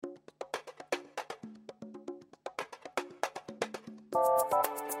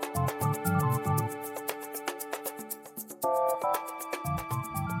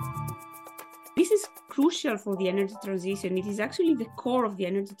This is crucial for the energy transition. It is actually the core of the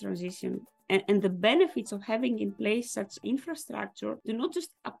energy transition. And the benefits of having in place such infrastructure do not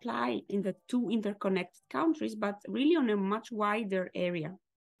just apply in the two interconnected countries, but really on a much wider area.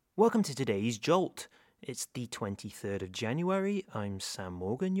 Welcome to today's Jolt. It's the 23rd of January. I'm Sam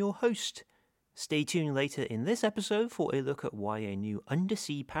Morgan, your host. Stay tuned later in this episode for a look at why a new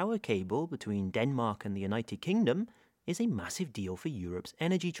undersea power cable between Denmark and the United Kingdom is a massive deal for Europe's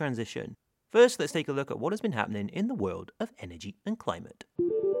energy transition. First, let's take a look at what has been happening in the world of energy and climate.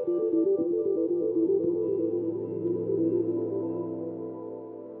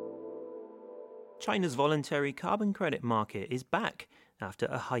 China's voluntary carbon credit market is back after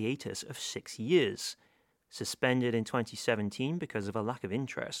a hiatus of 6 years. Suspended in 2017 because of a lack of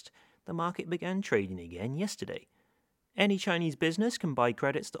interest, the market began trading again yesterday. Any Chinese business can buy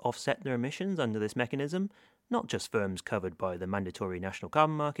credits to offset their emissions under this mechanism, not just firms covered by the mandatory national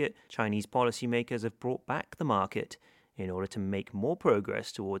carbon market. Chinese policymakers have brought back the market in order to make more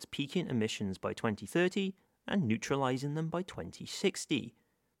progress towards peaking emissions by 2030 and neutralizing them by 2060.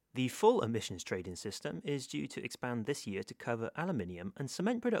 The full emissions trading system is due to expand this year to cover aluminium and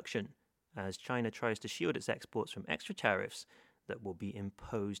cement production, as China tries to shield its exports from extra tariffs that will be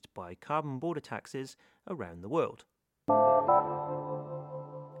imposed by carbon border taxes around the world.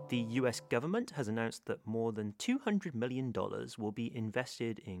 The US government has announced that more than $200 million will be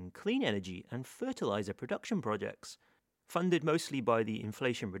invested in clean energy and fertilizer production projects. Funded mostly by the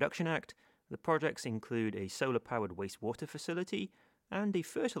Inflation Reduction Act, the projects include a solar-powered wastewater facility and a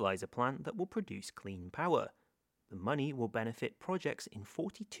fertilizer plant that will produce clean power. The money will benefit projects in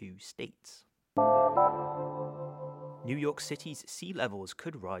 42 states. New York City's sea levels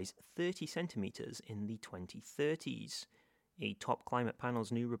could rise 30 centimeters in the 2030s. A top climate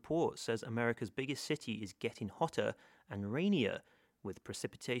panel's new report says America's biggest city is getting hotter and rainier, with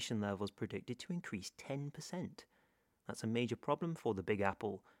precipitation levels predicted to increase 10%. That's a major problem for the Big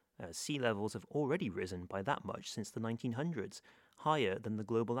Apple, as sea levels have already risen by that much since the 1900s, higher than the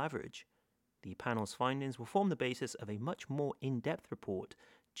global average. The panel's findings will form the basis of a much more in-depth report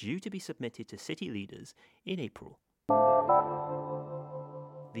due to be submitted to city leaders in April.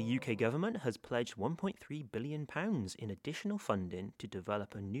 The UK government has pledged £1.3 billion in additional funding to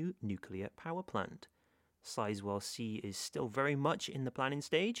develop a new nuclear power plant. Sizewell C is still very much in the planning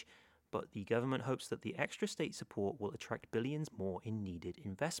stage, but the government hopes that the extra state support will attract billions more in needed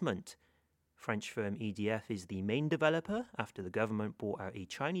investment. French firm EDF is the main developer after the government bought out a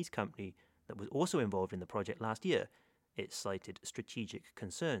Chinese company that was also involved in the project last year. It cited strategic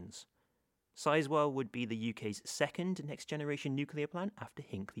concerns. Sizewell would be the UK's second next-generation nuclear plant after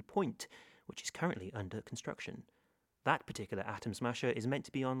Hinkley Point, which is currently under construction. That particular atom smasher is meant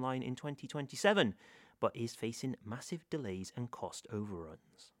to be online in 2027, but is facing massive delays and cost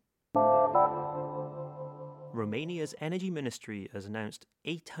overruns. Romania's energy ministry has announced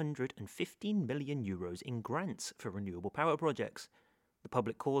 €815 million in grants for renewable power projects. The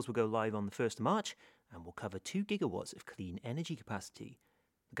public calls will go live on the 1st of March and will cover 2 gigawatts of clean energy capacity.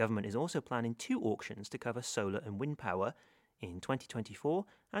 The government is also planning 2 auctions to cover solar and wind power in 2024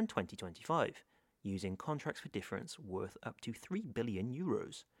 and 2025, using contracts for difference worth up to €3 billion.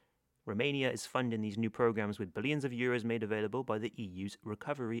 Romania is funding these new programs with billions of euros made available by the EU's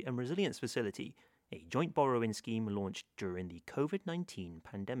Recovery and Resilience Facility, a joint borrowing scheme launched during the COVID-19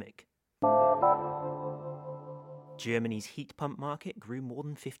 pandemic. Germany's heat pump market grew more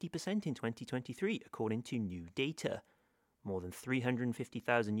than 50% in 2023, according to new data. More than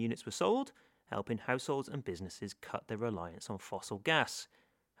 350,000 units were sold, helping households and businesses cut their reliance on fossil gas.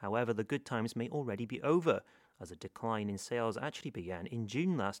 However, the good times may already be over, as a decline in sales actually began in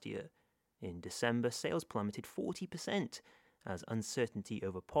June last year. In December, sales plummeted 40%, as uncertainty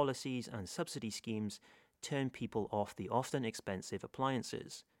over policies and subsidy schemes turned people off the often expensive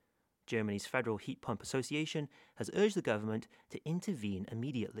appliances. Germany's Federal Heat Pump Association has urged the government to intervene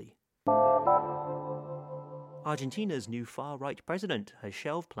immediately. Argentina's new far-right president has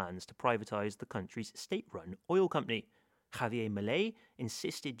shelved plans to privatize the country's state-run oil company. Javier Milei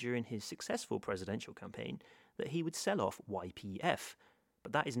insisted during his successful presidential campaign that he would sell off YPF,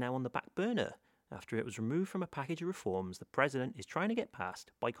 but that is now on the back burner after it was removed from a package of reforms the president is trying to get passed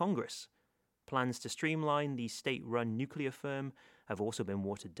by Congress. Plans to streamline the state-run nuclear firm have also been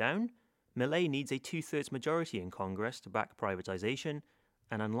watered down. Milei needs a 2/3 majority in Congress to back privatization,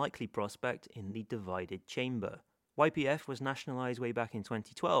 an unlikely prospect in the divided chamber. YPF was nationalized way back in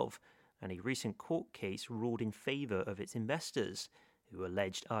 2012, and a recent court case ruled in favor of its investors, who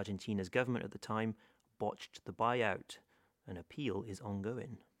alleged Argentina's government at the time botched the buyout. an appeal is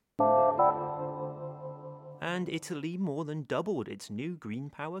ongoing. And Italy more than doubled its new green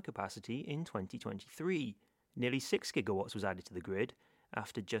power capacity in 2023. Nearly 6 gigawatts was added to the grid,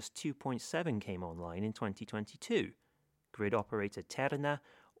 after just 2.7 came online in 2022. Grid operator Terna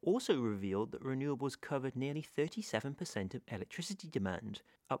also revealed that renewables covered nearly 37% of electricity demand,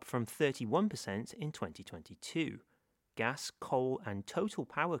 up from 31% in 2022. Gas, coal, and total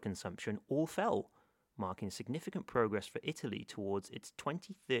power consumption all fell, marking significant progress for Italy towards its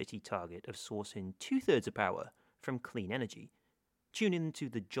 2030 target of sourcing two-thirds of power from clean energy. Tune in to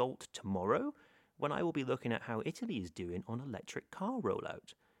the Jolt tomorrow, when I will be looking at how Italy is doing on electric car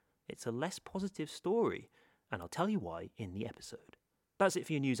rollout. It's a less positive story, and I'll tell you why in the episode. That's it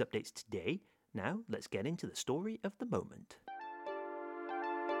for your news updates today. Now, let's get into the story of the moment.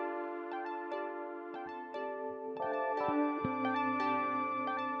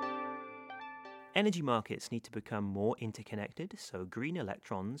 Energy markets need to become more interconnected so green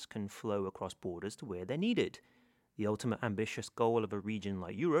electrons can flow across borders to where they're needed. The ultimate ambitious goal of a region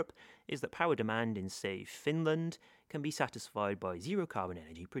like Europe is that power demand in, say, Finland can be satisfied by zero-carbon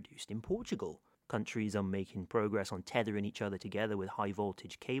energy produced in Portugal. Countries are making progress on tethering each other together with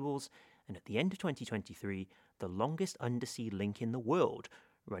high-voltage cables, and at the end of 2023, the longest undersea link in the world,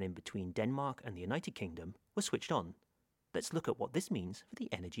 running between Denmark and the United Kingdom, was switched on. Let's look at what this means for the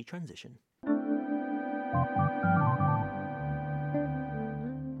energy transition.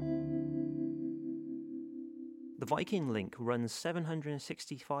 The Viking link runs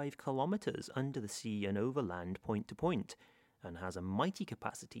 765 kilometres under the sea and over land point to point, and has a mighty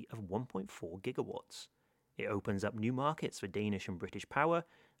capacity of 1.4 gigawatts. It opens up new markets for Danish and British power,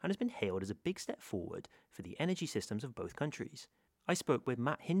 and has been hailed as a big step forward for the energy systems of both countries. I spoke with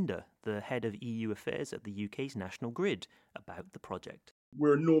Matt Hinder, the head of EU affairs at the UK's National Grid, about the project.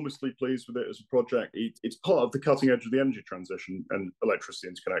 We're enormously pleased with it as a project. It's part of the cutting edge of the energy transition and electricity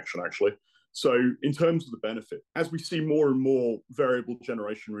interconnection, actually. So in terms of the benefit, as we see more and more variable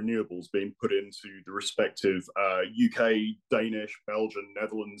generation renewables being put into the respective UK, Danish, Belgian,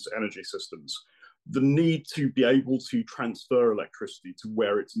 Netherlands energy systems, the need to be able to transfer electricity to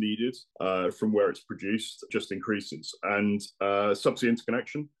where it's needed from where it's produced just increases. And subsea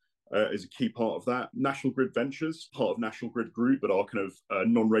interconnection is a key part of that. National Grid Ventures, part of National Grid Group, but our kind of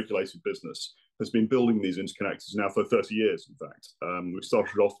non-regulated business, has been building these interconnectors now for 30 years, in fact. We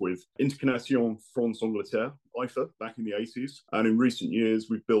started off with Interconnexion France-Angleterre, IFA, back in the 80s. And in recent years,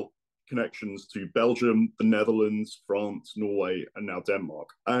 we've built connections to Belgium, the Netherlands, France, Norway, and now Denmark.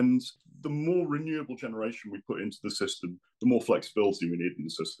 And the more renewable generation we put into the system, the more flexibility we need in the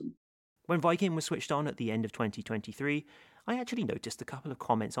system. When Viking was switched on at the end of 2023, I actually noticed a couple of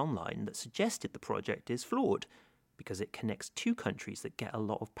comments online that suggested the project is flawed, because it connects two countries that get a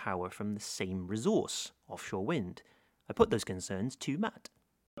lot of power from the same resource, offshore wind. I put those concerns to Matt.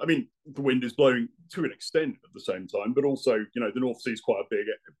 I mean, the wind is blowing to an extent at the same time, but also, the North Sea is quite a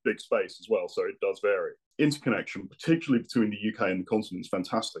big space as well, so it does vary. Interconnection, particularly between the UK and the continent, is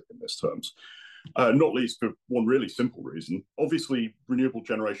fantastic in this terms. Not least for one really simple reason. Obviously, renewable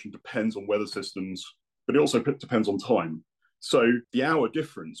generation depends on weather systems, but it also depends on time. So the hour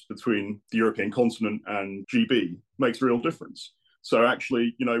difference between the European continent and GB makes a real difference. So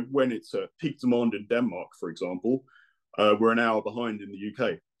actually, when it's a peak demand in Denmark, for example, we're an hour behind in the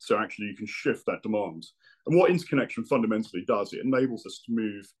UK. So actually you can shift that demand. And what interconnection fundamentally does, it enables us to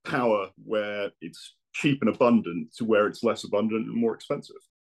move power where it's cheap and abundant to where it's less abundant and more expensive.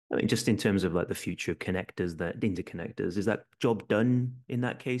 I mean, just in terms of like the future connectors, interconnectors, is that job done in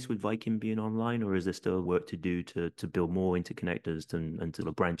that case with Viking being online, or is there still work to do to build more interconnectors and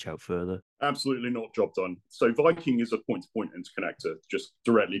to branch out further? Absolutely not job done. So Viking is a point-to-point interconnector, just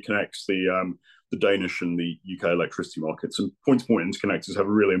directly connects the Danish and the UK electricity markets. And point-to-point interconnectors have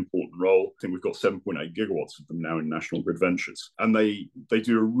a really important role. I think we've got 7.8 gigawatts of them now in National Grid Ventures. And they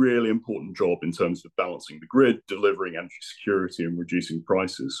do a really important job in terms of balancing the grid, delivering energy security and reducing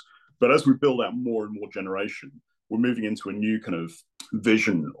prices. But as we build out more and more generation, we're moving into a new kind of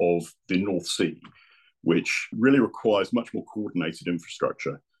vision of the North Sea, which really requires much more coordinated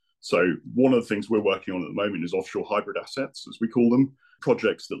infrastructure. So one of the things we're working on at the moment is offshore hybrid assets, as we call them,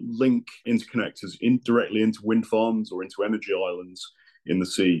 projects that link interconnectors directly into wind farms or into energy islands in the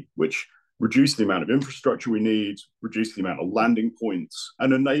sea, which reduce the amount of infrastructure we need, reduce the amount of landing points,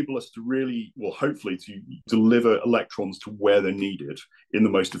 and enable us to really, hopefully to deliver electrons to where they're needed in the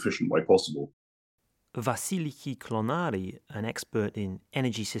most efficient way possible. Vasiliki Klonari, an expert in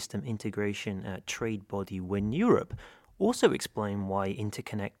energy system integration at trade body Wind Europe, also explained why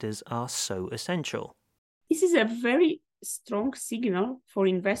interconnectors are so essential. This is a very strong signal for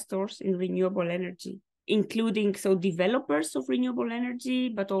investors in renewable energy. including developers of renewable energy,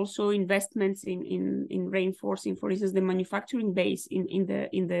 but also investments in reinforcing, for instance, the manufacturing base in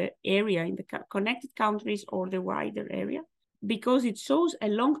the area, in the connected countries or the wider area, because it shows a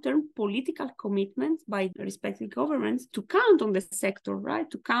long-term political commitment by the respective governments to count on the sector, right?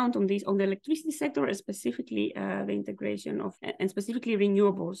 To count on this, on the electricity sector, and specifically the integration of, and specifically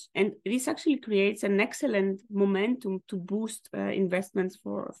renewables. And this actually creates an excellent momentum to boost investments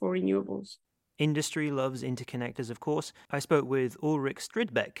for renewables. Industry loves interconnectors, of course. I spoke with Ulrik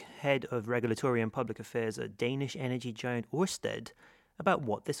Stridbeck, head of regulatory and public affairs at Danish energy giant Ørsted, about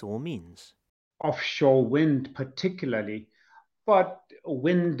what this all means. Offshore wind particularly, but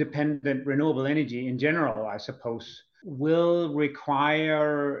wind-dependent renewable energy in general, I suppose, will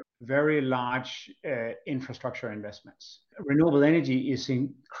require very large infrastructure investments. Renewable energy is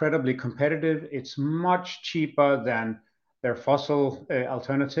incredibly competitive. It's much cheaper than their fossil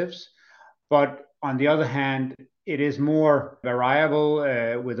alternatives. But on the other hand, it is more variable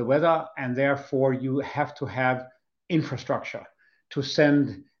with the weather, and therefore you have to have infrastructure to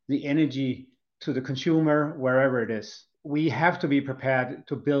send the energy to the consumer wherever it is. We have to be prepared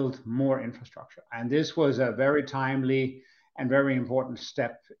to build more infrastructure. And this was a very timely and very important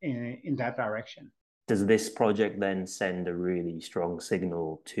step in that direction. Does this project then send a really strong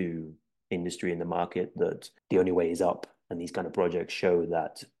signal to industry in the market that the only way is up, and these kind of projects show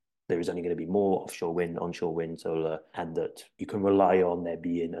that there is only going to be more offshore wind, onshore wind, solar, and that you can rely on there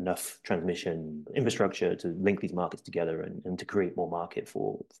being enough transmission infrastructure to link these markets together and to create more market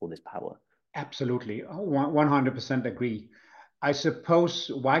for this power? Absolutely, 100% agree. I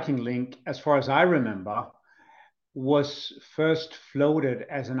suppose Viking Link, as far as I remember, was first floated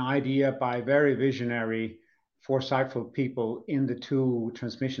as an idea by very visionary, foresightful people in the two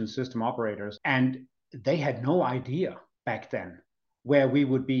transmission system operators. And they had no idea back then where we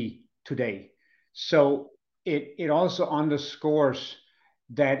would be today. So it also underscores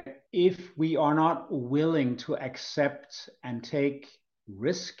that if we are not willing to accept and take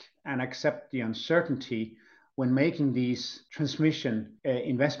risk and accept the uncertainty when making these transmission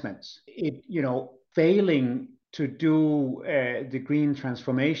investments, failing to do the green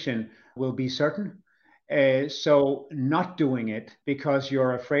transformation will be certain. So not doing it because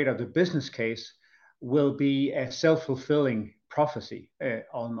you're afraid of the business case will be a self-fulfilling prophecy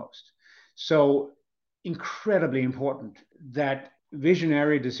almost. So incredibly important that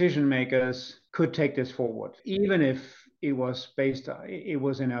visionary decision makers could take this forward, even if it was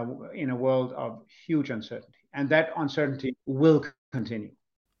in a world of huge uncertainty, and that uncertainty will continue.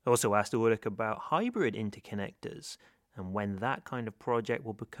 I also asked Ulrik about hybrid interconnectors and when that kind of project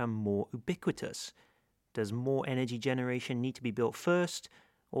will become more ubiquitous. Does more energy generation need to be built first,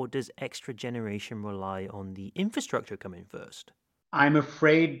 or does extra generation rely on the infrastructure coming first? I'm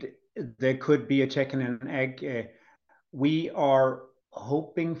afraid there could be a chicken and egg. We are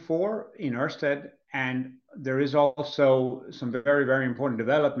hoping for in Ørsted, and there is also some very, very important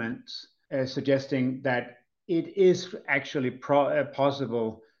developments suggesting that it is actually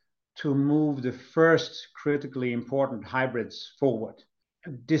possible to move the first critically important hybrids forward,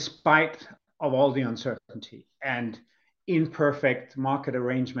 despite of all the uncertainty and imperfect market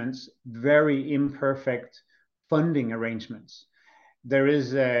arrangements, very imperfect funding arrangements. There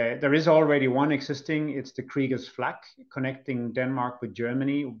is already one existing. It's the Kriegers Flak, connecting Denmark with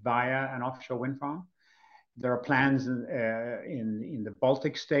Germany via an offshore wind farm. There are plans in the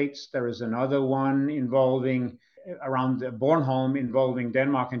Baltic states. There is another one involving around Bornholm, involving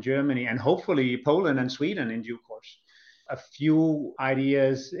Denmark and Germany, and hopefully Poland and Sweden in due course. A few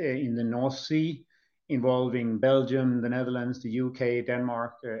ideas in the North Sea involving Belgium, the Netherlands, the UK,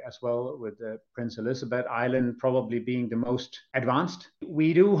 Denmark as well, with Prince Elizabeth Island probably being the most advanced.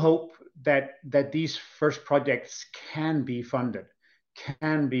 We do hope that these first projects can be funded,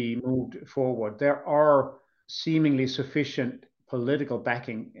 can be moved forward. There are seemingly sufficient political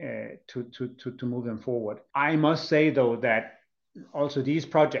backing to move them forward. I must say, though, that also these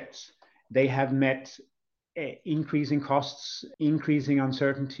projects, they have met increasing costs, increasing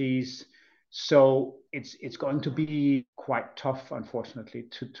uncertainties. So it's going to be quite tough, unfortunately,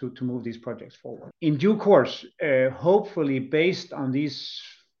 to move these projects forward. In due course, hopefully based on these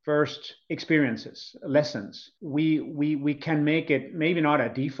first experiences, lessons, we can make it maybe not a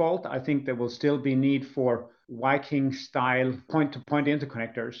default. I think there will still be need for Viking style point-to-point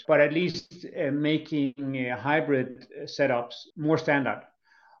interconnectors, but at least making hybrid setups more standard.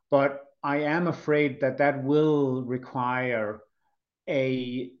 But I am afraid that will require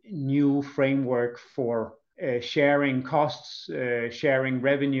a new framework for sharing costs, sharing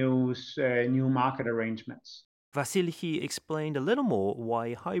revenues, new market arrangements. Vasiliki explained a little more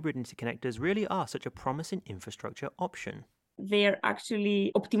why hybrid interconnectors really are such a promising infrastructure option. They're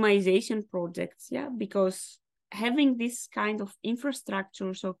actually optimization projects, because having this kind of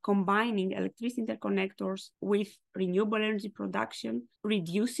infrastructure, so combining electricity interconnectors with renewable energy production,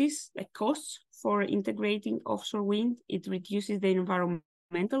 reduces the costs for integrating offshore wind. It reduces the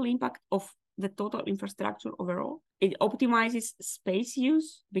environmental impact of the total infrastructure overall. It optimizes space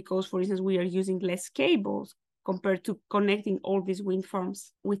use because, for instance, we are using less cables compared to connecting all these wind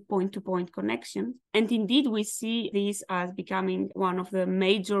farms with point-to-point connections. And indeed, we see this as becoming one of the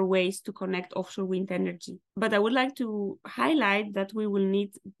major ways to connect offshore wind energy. But I would like to highlight that we will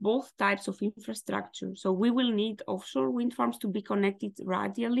need both types of infrastructure. So we will need offshore wind farms to be connected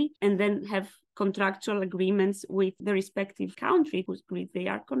radially and then have contractual agreements with the respective country whose grid they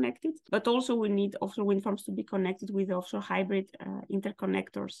are connected, but also we need offshore wind farms to be connected with the offshore hybrid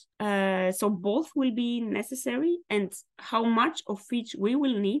interconnectors. So both will be necessary, and how much of each we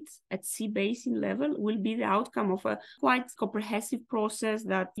will need at sea basin level will be the outcome of a quite comprehensive process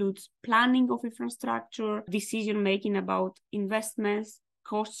that includes planning of infrastructure, decision making about investments,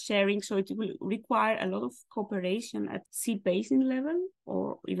 cost sharing. So it will require a lot of cooperation at sea basin level,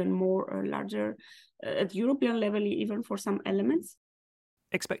 or even more larger at European level, even for some elements.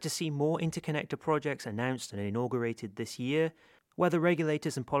 Expect to see more interconnector projects announced and inaugurated this year. Whether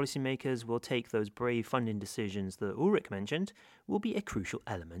regulators and policymakers will take those brave funding decisions that Ulrich mentioned will be a crucial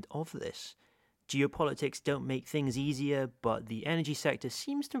element of this. Geopolitics don't make things easier, but the energy sector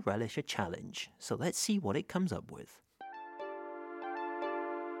seems to relish a challenge, so let's see what it comes up with.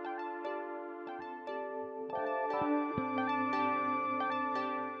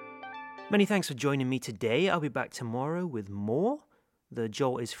 Many thanks for joining me today. I'll be back tomorrow with more. The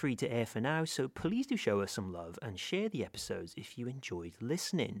Jolt is free to air for now, so please do show us some love and share the episodes if you enjoyed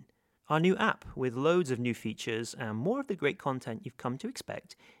listening. Our new app, with loads of new features and more of the great content you've come to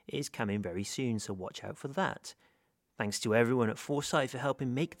expect, is coming very soon, so watch out for that. Thanks to everyone at Foresight for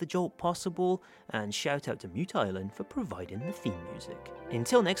helping make the Jolt possible, and shout out to Mute Island for providing the theme music.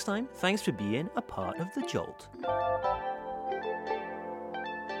 Until next time, thanks for being a part of the Jolt.